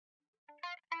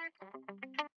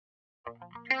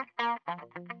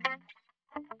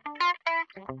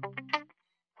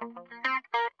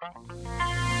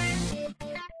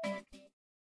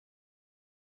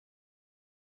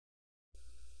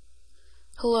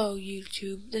Hello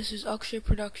YouTube, this is Akshay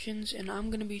Productions and I'm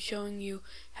going to be showing you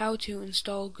how to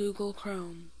install Google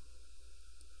Chrome.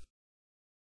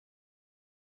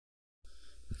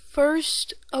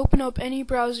 First, open up any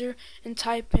browser and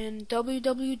type in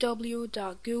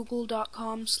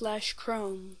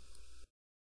www.google.com/chrome.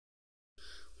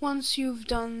 Once you've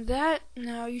done that,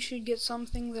 now you should get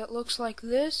something that looks like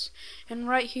this, and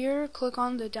right here click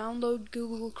on the Download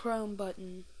Google Chrome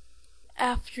button.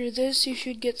 After this, you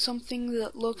should get something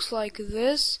that looks like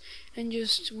this, and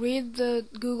just read the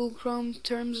Google Chrome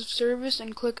Terms of Service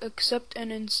and click Accept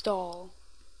and Install.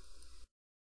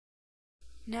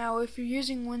 Now, if you're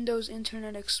using Windows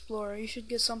Internet Explorer, you should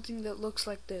get something that looks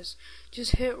like this.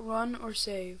 Just hit Run or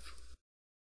Save.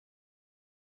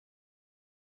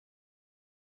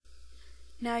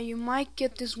 Now, you might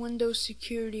get this Windows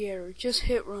security error. Just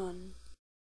hit Run.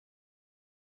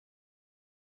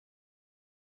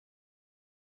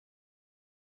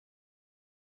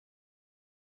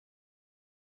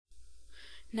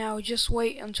 Now just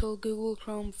wait until Google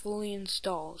Chrome fully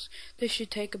installs. This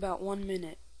should take about 1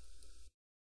 minute.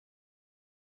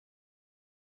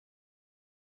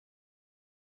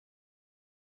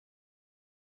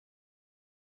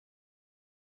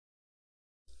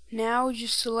 Now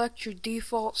just select your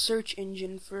default search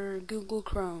engine for Google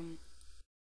Chrome.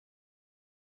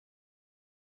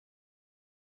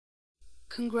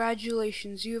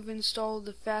 Congratulations, you have installed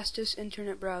the fastest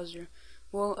internet browser.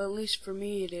 Well, at least for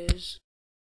me it is.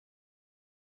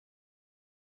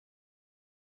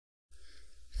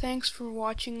 Thanks for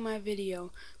watching my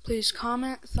video. Please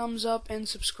comment, thumbs up, and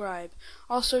subscribe.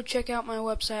 Also check out my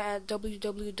website at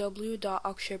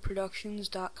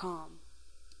www.akshayproductions.com.